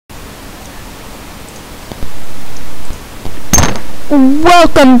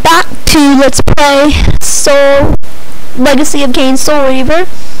Welcome back to Let's Play Legacy of Kain Soul Reaver.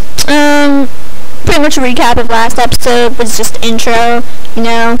 Pretty much a recap of last episode was just intro, you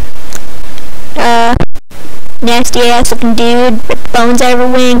know. Nasty ass looking dude with bones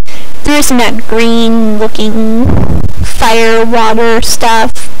every wing. Threw us in that green looking fire water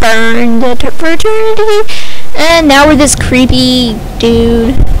stuff, burned for eternity. And now we're this creepy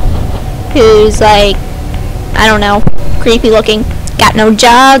dude who's like, I don't know, creepy looking. Got no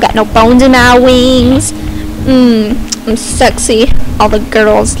jaw, got no bones in my wings. I'm sexy. All the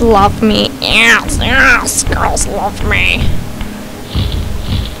girls love me. Yes, yes, girls love me.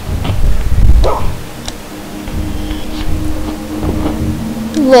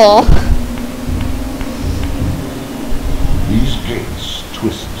 Lol. These gates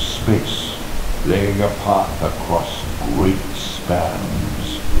twist space, laying a path across great spans.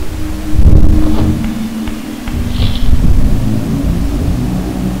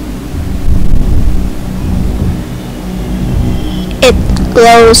 It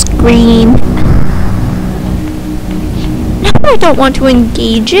glows green. No, I don't want to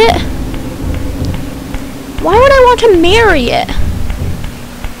engage it. Why would I want to marry it?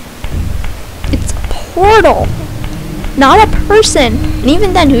 It's a portal, not a person. And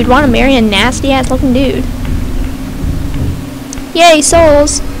even then, who'd want to marry a nasty ass looking dude? Yay,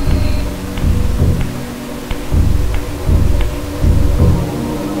 souls.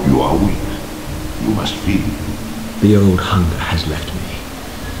 You are weak. You must feed. The old hunger has left me.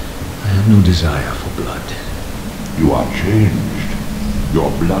 I have no desire for blood. You are changed. Your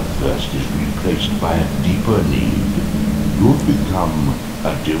bloodthirst is replaced by a deeper need. You have become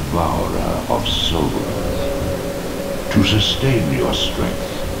a devourer of souls. To sustain your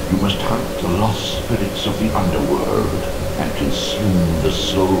strength, you must hunt the lost spirits of the underworld and consume the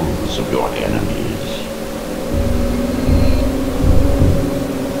souls of your enemies.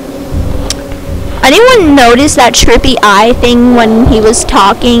 Anyone notice that trippy eye thing when he was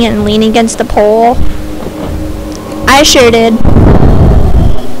talking and leaning against the pole? I sure did.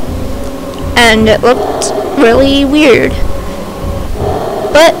 And it looked really weird.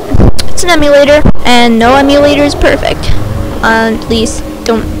 But it's an emulator, and no emulator is perfect. At least,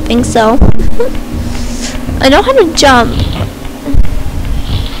 don't think so. I know how to jump.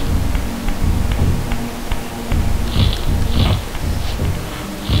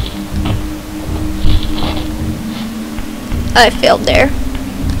 I failed there.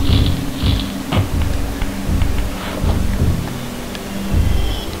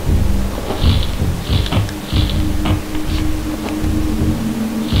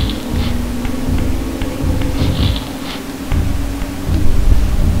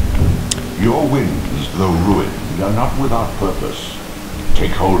 Your wings, though ruined, are not without purpose.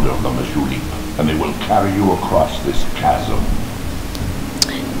 Take hold of them as you leap, and they will carry you across this chasm.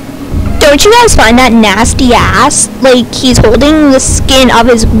 Don't you guys find that nasty ass? Like, he's holding the skin of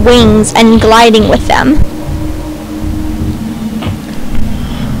his wings and gliding with them.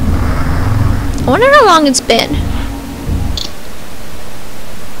 I wonder how long it's been.